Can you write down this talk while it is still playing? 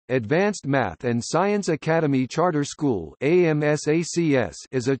Advanced Math and Science Academy Charter School (AMSACS)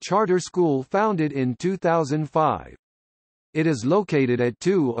 is a charter school founded in 2005. It is located at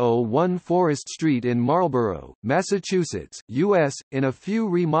 201 Forest Street in Marlborough, Massachusetts, U.S., in a few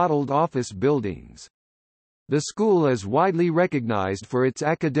remodeled office buildings. The school is widely recognized for its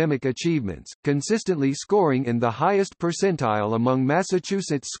academic achievements, consistently scoring in the highest percentile among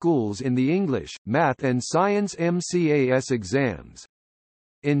Massachusetts schools in the English, Math and Science MCAS exams.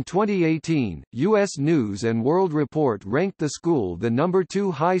 In 2018, U.S. News & World Report ranked the school the number 2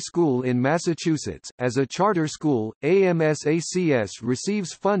 high school in Massachusetts. As a charter school, AMSACS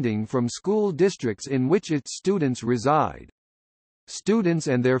receives funding from school districts in which its students reside. Students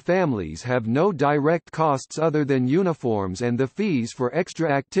and their families have no direct costs other than uniforms and the fees for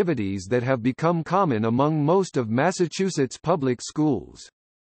extra activities that have become common among most of Massachusetts public schools.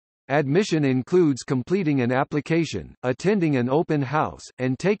 Admission includes completing an application, attending an open house,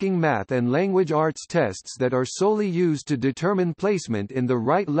 and taking math and language arts tests that are solely used to determine placement in the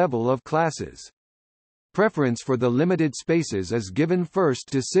right level of classes. Preference for the limited spaces is given first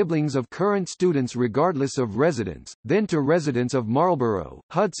to siblings of current students regardless of residence, then to residents of Marlborough,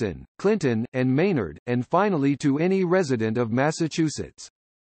 Hudson, Clinton, and Maynard, and finally to any resident of Massachusetts.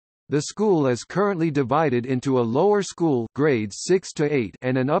 The school is currently divided into a lower school grades 6 to 8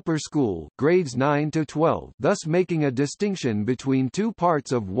 and an upper school grades 9 to 12, thus making a distinction between two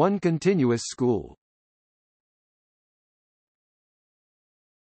parts of one continuous school.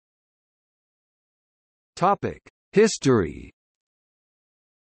 Topic: History.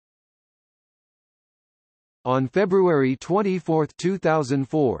 On February 24,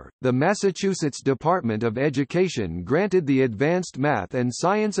 2004, the Massachusetts Department of Education granted the Advanced Math and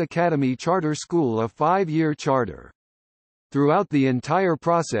Science Academy Charter School a 5-year charter. Throughout the entire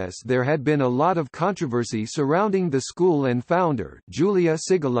process there had been a lot of controversy surrounding the school and founder, Julia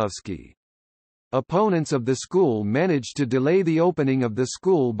Sigalovsky. Opponents of the school managed to delay the opening of the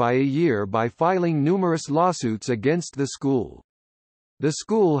school by a year by filing numerous lawsuits against the school. The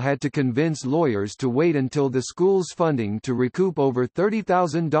school had to convince lawyers to wait until the school's funding to recoup over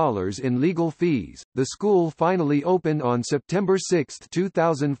 $30,000 in legal fees. The school finally opened on September 6,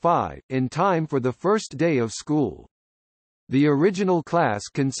 2005, in time for the first day of school. The original class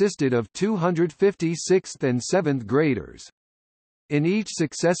consisted of 250 6th and 7th graders. In each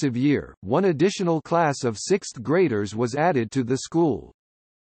successive year, one additional class of 6th graders was added to the school.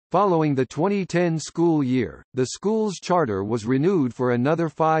 Following the 2010 school year, the school's charter was renewed for another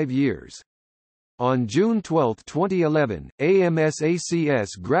 5 years. On June 12, 2011, AMSACS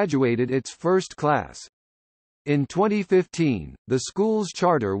graduated its first class. In 2015, the school's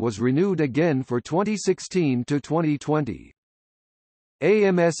charter was renewed again for 2016 to 2020.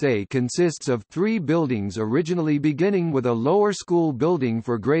 AMSA consists of 3 buildings, originally beginning with a lower school building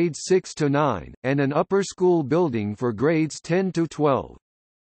for grades 6 to 9, and an upper school building for grades 10 to 12.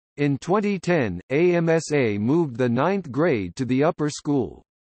 In 2010, AMSA moved the 9th grade to the upper school.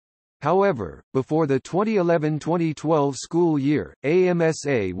 However, before the 2011-2012 school year,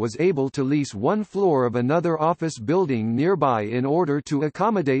 AMSA was able to lease one floor of another office building nearby in order to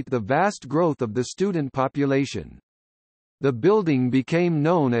accommodate the vast growth of the student population. The building became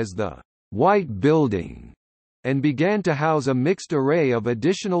known as the White Building and began to house a mixed array of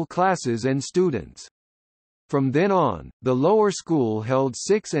additional classes and students. From then on, the lower school held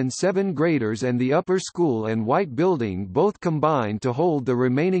 6 and 7 graders and the upper school and White Building both combined to hold the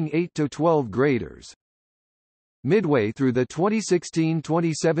remaining 8 to 12 graders. Midway through the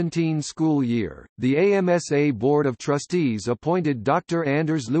 2016-2017 school year, the AMSA Board of Trustees appointed Dr.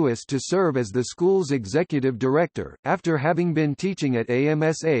 Anders Lewis to serve as the school's executive director, after having been teaching at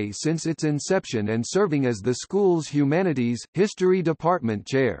AMSA since its inception and serving as the school's Humanities, History Department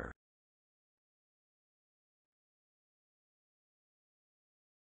chair.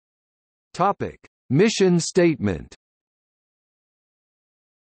 Topic: Mission Statement.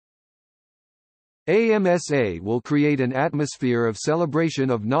 AMSA will create an atmosphere of celebration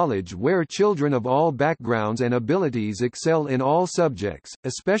of knowledge where children of all backgrounds and abilities excel in all subjects,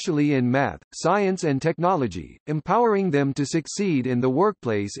 especially in math, science and technology, empowering them to succeed in the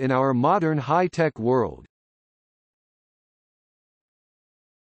workplace in our modern high-tech world.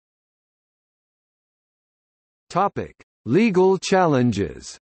 Topic: Legal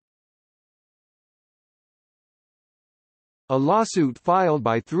challenges. A lawsuit filed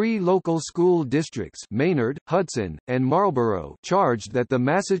by 3 local school districts, Maynard, Hudson, and Marlborough, charged that the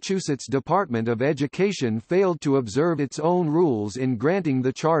Massachusetts Department of Education failed to observe its own rules in granting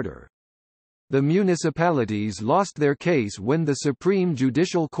the charter. The municipalities lost their case when the Supreme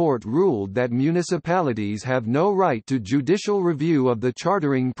Judicial Court ruled that municipalities have no right to judicial review of the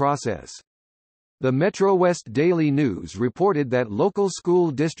chartering process. The Metro West Daily News reported that local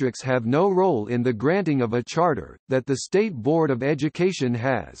school districts have no role in the granting of a charter, that the State Board of Education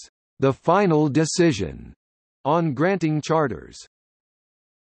has the final decision on granting charters.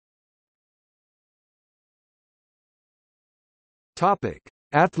 Topic: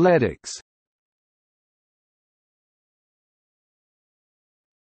 Athletics.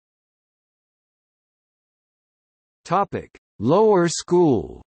 Topic: Lower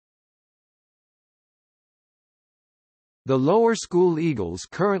school. The lower school Eagles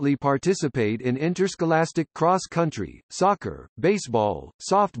currently participate in interscholastic cross-country, soccer, baseball,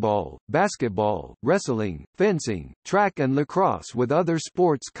 softball, basketball, wrestling, fencing, track and lacrosse, with other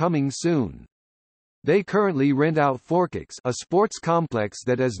sports coming soon. They currently rent out Forkix, a sports complex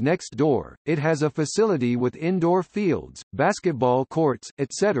that is next door. It has a facility with indoor fields, basketball courts,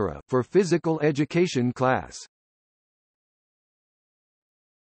 etc., for physical education class.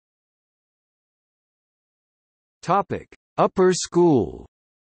 Topic: Upper school.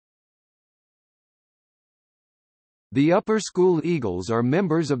 The Upper School Eagles are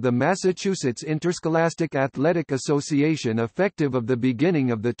members of the Massachusetts Interscholastic Athletic Association effective of the beginning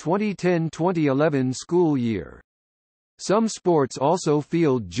of the 2010-2011 school year. Some sports also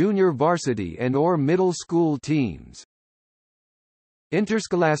field junior varsity and/or middle school teams.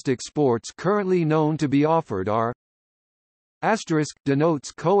 Interscholastic sports currently known to be offered are *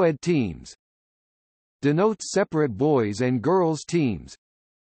 denotes co-ed teams, denotes separate boys and girls teams.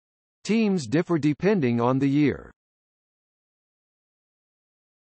 Teams differ depending on the year.